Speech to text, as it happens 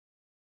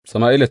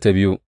Sama'ila ta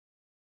biyu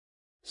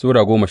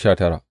Sura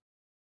 19.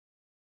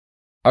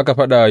 Aka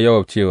faɗa wa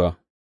Yowab cewa,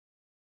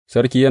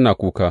 Sarki yana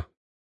kuka,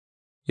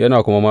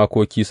 yana kuma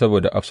makoki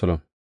saboda Absalom,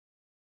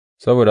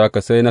 saboda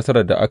haka sai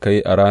nasarar da aka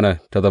yi a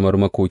ranar ta zama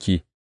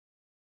makoki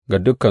ga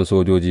dukan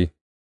sojoji,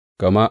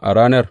 gama a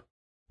ranar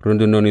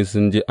rundunoni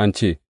sun ji an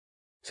ce,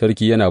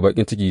 Sarki yana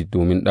baƙin ciki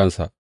domin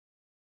ɗansa.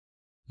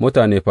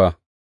 Mutane fa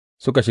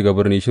suka shiga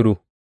birni shiru,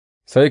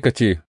 sai ka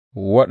ce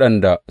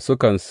waɗanda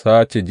sukan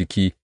sace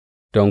jiki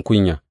don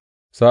kunya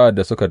sa'ad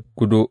da suka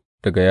gudo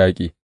daga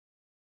yaƙi.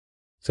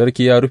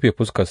 Sarki ya rufe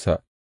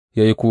fuskarsa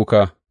ya yi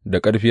kuka da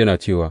ƙarfi yana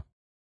cewa,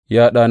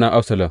 Ya ɗana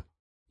Absalom,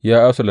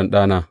 ya Absalom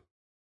ɗana,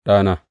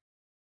 ɗana!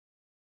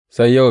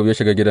 Sai Yowab ya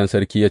shiga gidan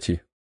sarki ya ce,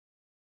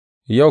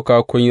 Yau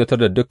ka kunyatar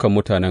da dukan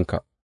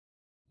mutanenka,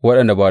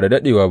 waɗanda ba da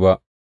daɗewa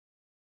ba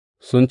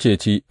sun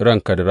ceci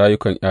ranka da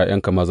rayukan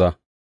 ’ya'yanka maza,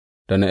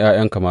 da na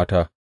 ’ya'yanka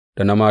mata,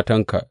 da na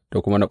matanka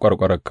da kuma na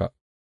ƙwarƙwaranka.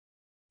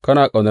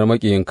 Kana ƙaunar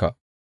maƙiyinka,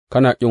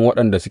 kana ƙin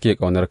waɗanda suke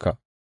ƙaunarka,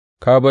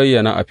 ka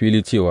bayyana a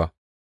fili cewa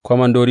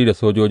komandodi da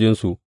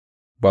sojojinsu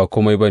ba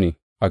kome ba ne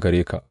a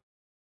gare ka.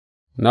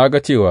 Na ga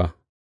cewa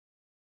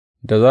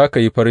da za ka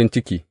yi farin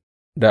ciki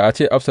da a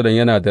ce Absalom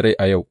yana da rai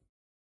a yau,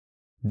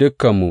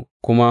 dukanmu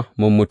kuma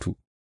mun mutu.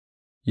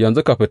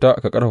 Yanzu ka fita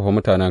ka ƙarfafa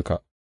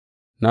mutanenka,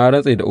 na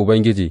rantse da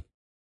Ubangiji,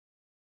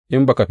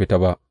 in ba ka fita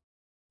ba,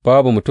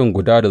 babu mutum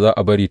guda da za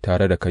a bari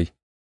tare da kai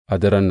a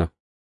daren nan.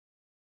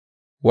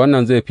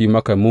 Wannan zai fi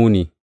maka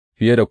muni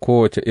fiye da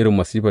kowace irin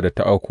masifar da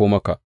ta auko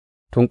maka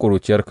tun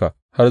ƙuruciyarka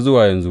har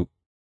zuwa yanzu.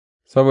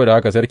 Saboda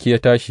haka sarki ya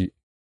tashi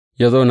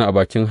ya zauna a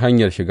bakin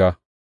hanyar shiga,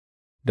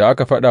 da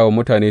aka faɗa wa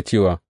mutane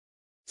cewa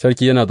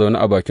sarki yana zaune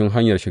a bakin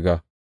hanyar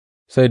shiga,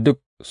 sai duk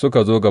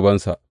suka zo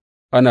gabansa,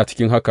 ana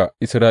cikin haka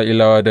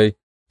Isra'ilawa dai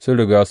sun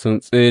riga sun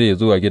tsere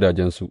zuwa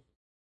gidajensu.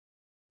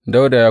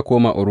 Dawuda ya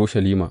koma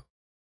Urushalima.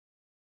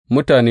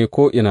 Mutane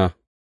ko'ina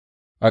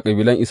a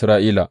kabilan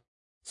Isra'ila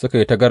suka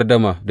yi ta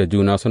gardama da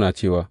juna suna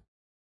cewa,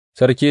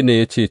 Sarki ne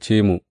ya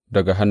cece mu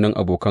daga hannun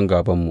abokan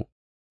gābanmu,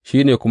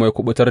 shi ne kuma ya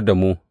kuɓutar da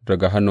mu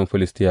daga hannun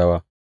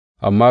Filistiyawa,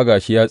 amma ga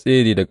shi ya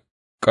tsere da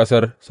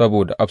ƙasar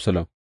saboda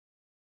Absalom,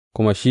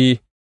 kuma shi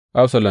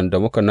Absalom da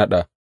muka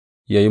naɗa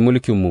ya yi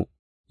mulkinmu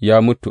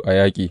ya mutu a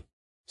yaƙi,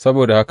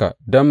 saboda haka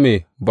don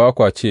me ba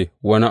kwa ce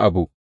wani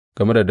abu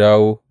game da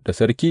dawo da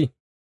sarki?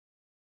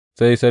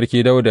 Sai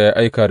Sarki Dawuda ya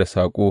aika da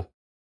saƙo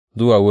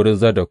zuwa wurin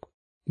Zadok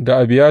da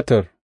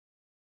Abiyatar,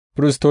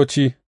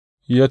 firistoci,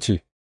 ya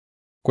ce,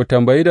 Ku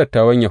tambayi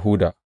dattawan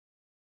Yahuda,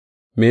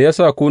 me ya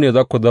sa ku ne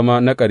za ku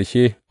zama na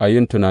ƙarshe a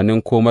yin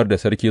tunanin komar da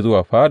sarki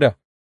zuwa fada,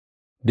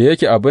 da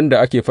yake abin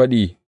da ake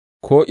faɗi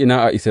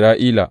ko'ina a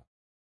Isra'ila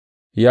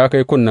ya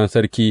kai kunnen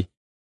sarki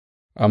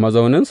a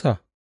mazauninsa?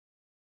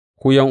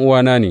 Ku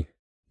 ’yan'uwana ne,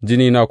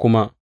 jinina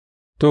kuma,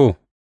 to,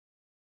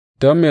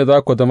 don me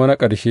za ku zama na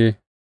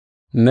ƙarshe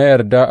na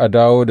yarda a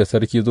dawo da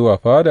sarki zuwa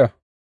fada?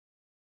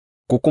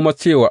 Ku kuma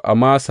ce wa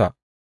Amasa,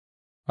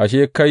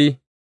 Ashe, kai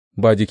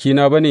ba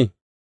jikina ba ne,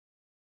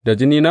 da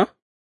jinina?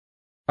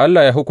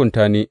 Allah ya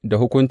hukunta ni da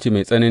hukunci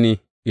mai tsanani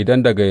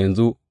idan daga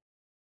yanzu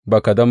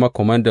ba ka zama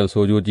komandan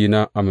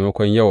sojojina a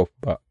maimakon Yowab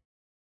ba.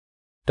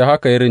 Ta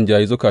haka ya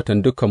rinjayi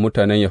zukatan dukan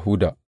mutanen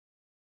Yahuda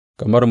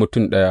kamar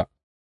mutum ɗaya,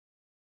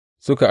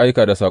 suka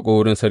aika da saƙo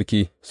wurin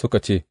sarki suka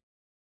ce,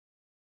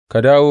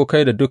 Ka dawo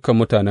kai da dukan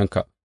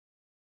mutanenka.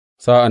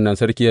 Sa'an nan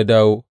sarki ya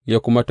dawo ya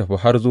kuma tafi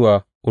har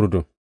zuwa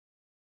Urdun.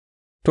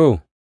 To,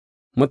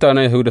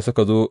 mutanen Yahuda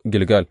suka zo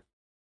Gilgal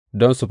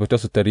don su fita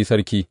su tari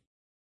sarki,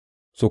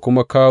 su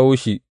kuma kawo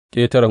shi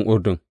ƙetaren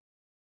Urdun.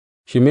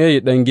 Shimeyi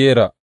ɗan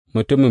Gera,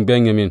 mutumin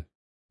Benyamin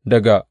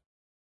daga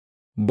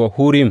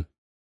Bahurim,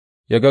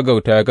 ya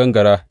gaggauta ya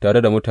gangara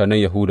tare da mutanen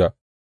Yahuda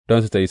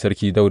don su taryi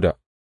Sarki Dawuda.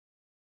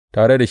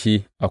 Tare da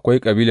shi akwai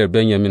kabilar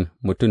Benyamin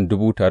mutum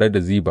 1000 tare da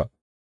Ziba,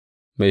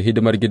 mai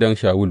hidimar gidan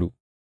Shawulu,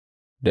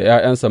 da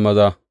 ’ya'yansa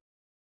maza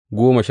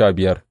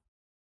 15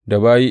 da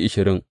bayi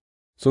 20,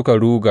 suka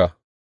ruga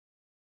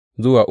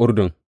zuwa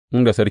Urdun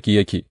inda sarki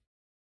yake,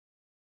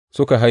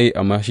 suka haye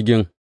a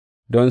mashigin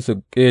don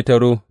su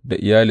ƙetaro da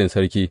iyalin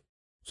sarki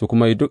su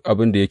kuma yi duk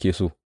abin da yake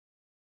so.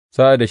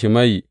 Sa'ad da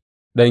Shimeyi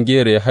ɗan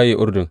Gera ya haye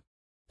Urdun,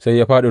 sai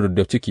ya fāɗi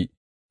rubda ciki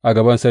a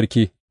gaban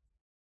sarki,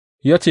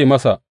 ya ce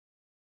masa,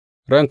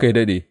 Ranka yă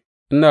daɗe,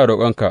 ina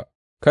roƙonka,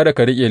 kada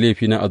ka riƙe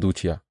laifina a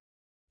zuciya,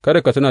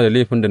 kada ka tuna da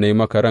laifin da na yi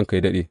maka ranka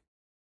yă daɗe.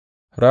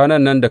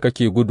 Ranan nan da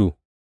kake gudu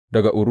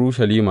daga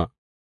Urushalima,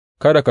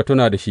 kada ka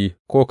tuna da shi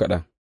ko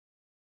kaɗan.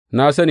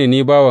 Na sani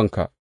ni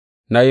bawanka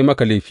na yi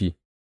maka laifi,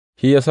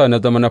 shi ya sa na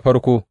zama na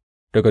farko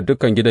daga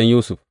dukan gidan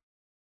Yusuf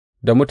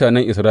da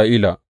mutanen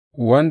Isra'ila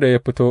wanda ya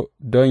fito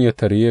don yă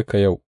tarye ka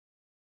yau,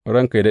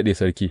 ranka yă daɗe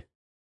sarki.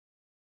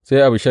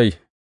 Sai Abishai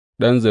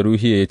ɗan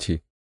Zeruhiya ya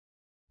ce,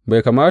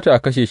 Bai kamata a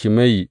kashe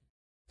Shimeyi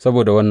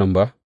saboda wannan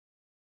ba?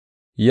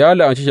 Ya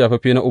la'anci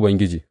shafaffe na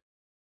Ubangiji.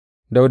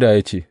 Dawuda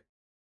ya ce,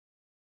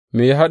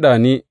 Me ya haɗa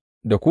ni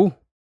da ku,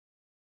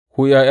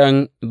 ku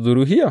 ’ya'yan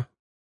Zeruhiya?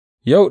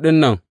 Yau ɗin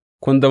nan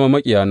kun zama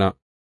maƙiyana,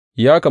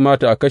 ya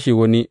kamata a kashe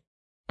wani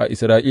a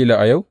Isra'ila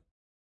a yau?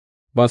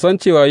 Ban san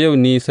cewa yau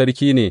ni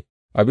sarki ne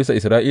a bisa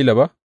Isra'ila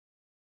ba?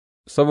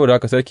 Saboda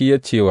haka sarki ya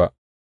ce wa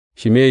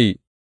Shimeyi,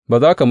 Ba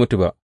za ka mutu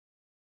ba,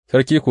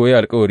 sarki kuwa ya yi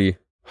alkawari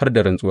har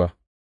da rantsuwa.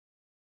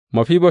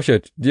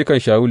 Mefiboshet, jikan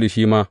Shawulu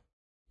shi ma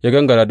ya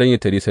gangara don yă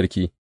taryi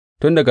sarki,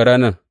 tun daga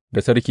ranar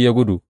da sarki ya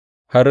gudu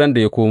har ran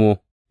da ya komo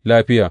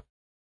lafiya.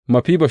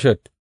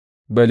 Mefiboshet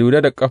bai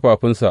lura da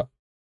ƙafafunsa,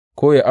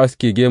 ko ya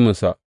aske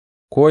gemunsa,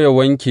 ko ya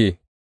wanke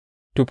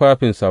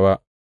tufafinsa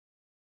ba,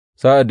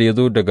 sa'ad da ya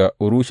zo daga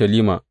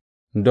Urushalima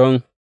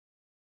don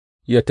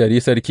yă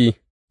taryi sarki,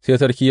 sai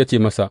sarki ya ce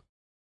masa,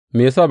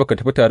 Me ya sa ba ka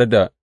tafi tare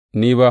da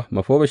ni ba,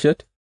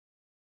 Mefiboshet?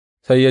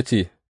 Sai ya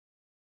ce,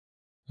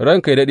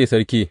 Ranka yă daɗe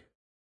sarki,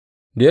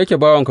 da yake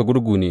bawanka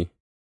gurgu ne,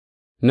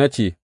 na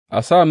ce,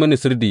 A sa mini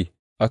sirdi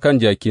a kan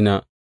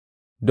jakina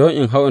don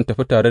in hau in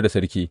tafi tare da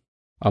sarki,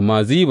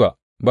 amma Ziba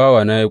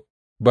bawana ya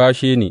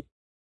bashe ni,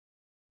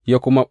 ya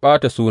kuma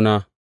ɓata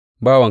suna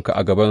bawanka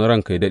a gaban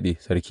ranka yă daɗe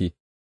sarki.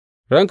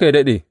 Ranka yă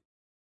daɗe,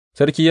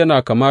 sarki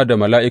yana kama da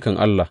mala'ikan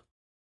Allah,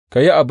 ka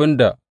yi abin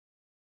da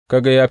ka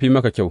ga ya fi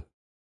maka kyau.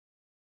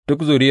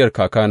 Duk zuriyar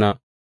kakana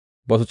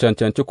ba su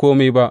cancanci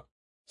kome ba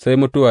sai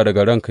mutuwa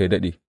daga ranka yă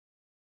daɗe,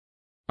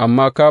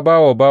 amma ka ba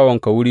wa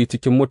bawanka wuri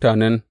cikin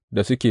mutanen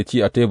da suke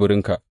ci a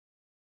teburinka,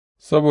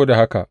 saboda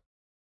haka,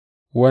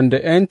 wanda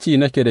 ’yanci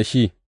nake da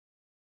shi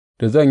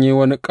da zan yi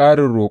wani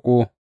ƙarin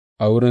roƙo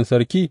a wurin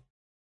sarki?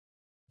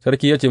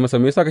 Sarki ya ce masa,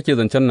 Me ya sa kake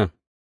zancen nan?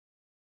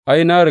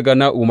 Ai, na riga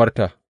na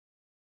umarta,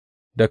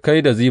 da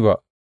kai da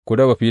Ziba ku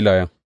raba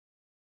filayen.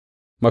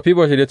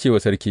 Mefiboshet ya ce wa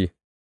sarki,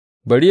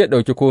 Bari yă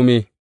ɗauki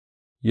kome,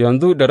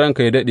 yanzu da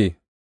ranka yă daɗe,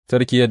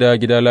 sarki ya dawo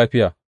gida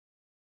lafiya.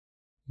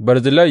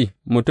 Barzillai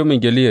mutumin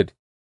Gileyad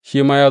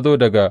shi ma ya zo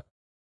daga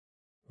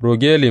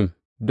Rogelim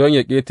don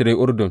yă ƙetare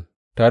Urdun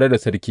tare da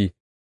sarki,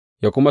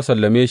 ya kuma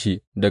sallame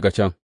shi daga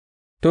can.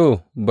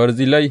 To,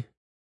 Barzillai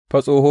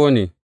fa tsoho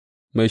ne,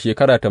 mai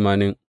shekara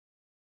 80,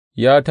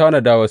 ya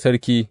tanada wa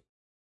sarki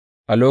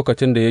a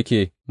lokacin da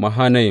yake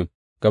Mahanayim,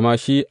 gama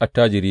shi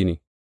attajiri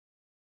ne.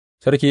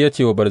 Sarki ya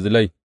ce wa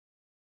Barzillai,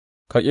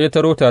 Ka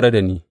ƙetaro tare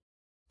da ni,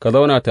 ka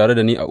zauna tare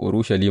da ni a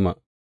Urushalima,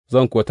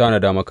 zan kuwa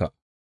tanada maka.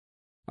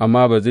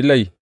 Amma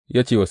Barzillai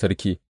ya ce wa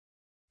sarki,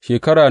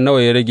 Shekara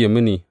nawa ya rage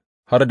mini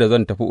har da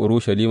zan tafi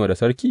Urushalima da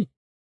sarki?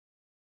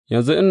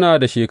 Yanzu ina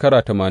da shekara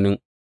 80,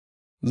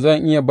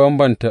 zan iya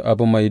bambanta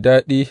abu mai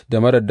daɗi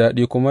da marar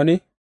daɗi kuma ne?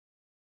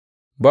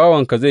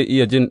 Bawanka zai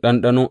iya jin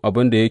ɗanɗanon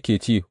abin da yake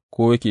ci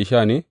ko yake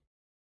sha ne?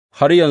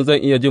 Har yanzu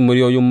zan iya jin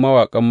muryoyin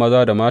mawaƙan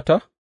maza da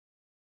mata?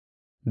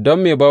 Don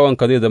me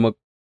bawanka zai zama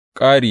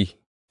ƙari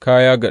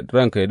kaya ga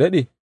ranka yă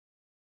daɗe?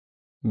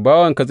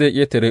 Bawanka zai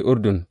ƙetare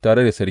Urdun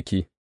tare da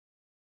sarki,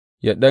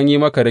 ya ɗan yi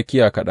maka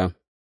rakiya kaɗan.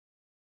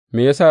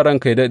 Me ya sa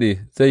ranka yă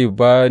daɗe zai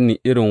ba ni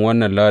irin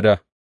wannan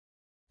lada?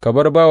 Ka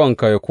bar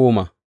bawanka ya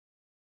koma,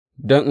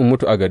 don in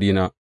mutu a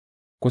garina,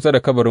 kusa da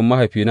kabarin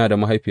mahaifina da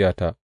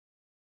mahaifiyata,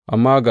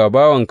 amma ga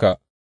bawanka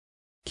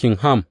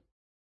Kimham,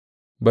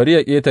 bari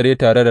yă ƙetare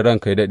tare da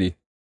ranka yă daɗe,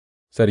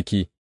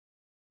 sarki,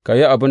 ka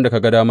yi abin da ka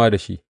ga dama da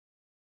shi.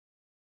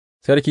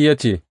 Sarki ya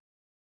ce,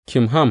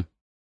 Kimham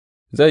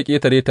zai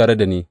ƙetare tare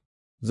da ni,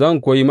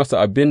 zan kuwa yi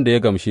masa abin da ya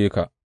gamshe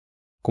ka,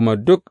 kuma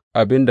duk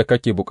abin da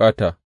kake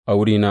bukata a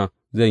wurina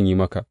zan yi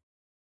maka.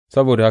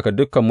 Saboda haka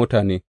dukan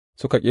mutane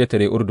suka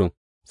ƙetare Urdun,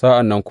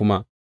 sa'an nan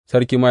kuma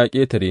sarki ma ya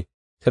ƙetare,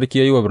 sarki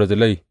ya yi wa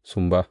Barzillai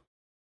sumba,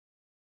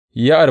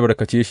 ya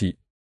albarkace shi,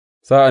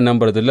 sa'an nan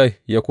Barzillai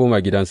ya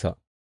koma gidansa.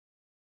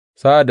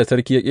 Sa'ad da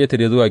sarki ya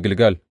ƙetare zuwa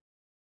Gilgal,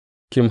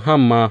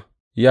 Kimham ma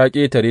ya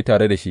ƙetare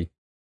tare da shi,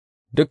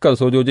 dukan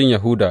sojojin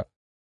Yahuda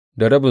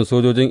da rabin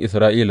sojojin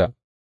Isra'ila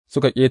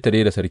suka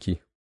ƙetare da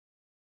sarki.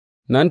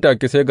 Nan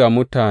take sai ga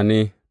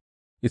mutane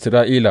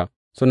Isra'ila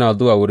suna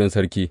zuwa wurin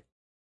sarki,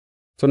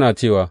 suna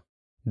cewa,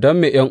 Don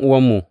me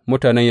 ’yan'uwanmu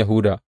mutanen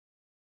Yahuda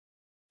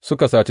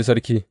suka saci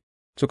sarki,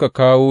 suka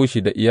kawo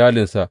shi da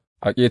iyalinsa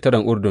a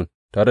ƙetaren Urdun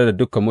tare da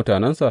dukan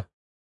mutanensa?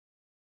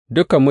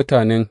 Dukan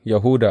mutanen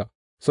Yahuda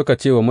suka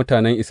ce wa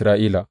mutanen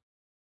Isra'ila,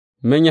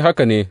 Mun yi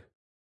haka ne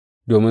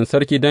domin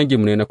sarki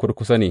danginmu ne na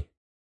kurkusa ne,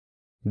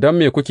 don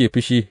me kuke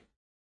fushi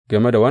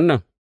game da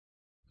wannan?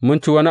 Mun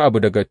ci wani abu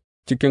daga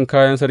cikin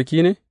kayan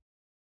sarki ne?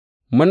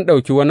 Mun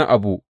ɗauki wani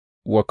abu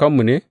wa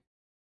kanmu ne?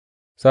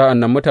 Sa'an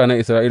nan mutanen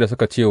Isra'ila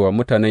suka ce wa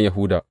mutanen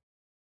Yahuda,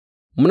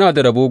 Muna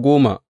da rabo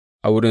 10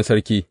 a wurin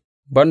sarki,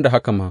 ban da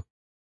haka ma,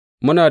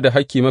 muna da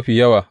hakki mafi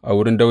yawa a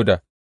wurin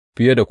Dawuda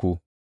fiye da ku,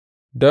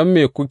 don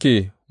me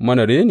kuke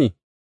mana reni?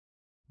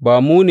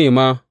 Ba mu ne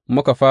ma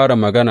muka fara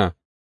magana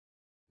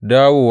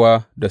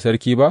dawowa da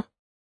sarki ba?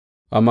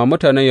 Amma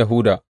mutanen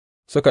Yahuda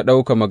suka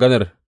ɗauka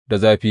maganar da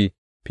zafi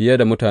fiye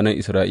da mutanen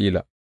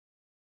Isra'ila.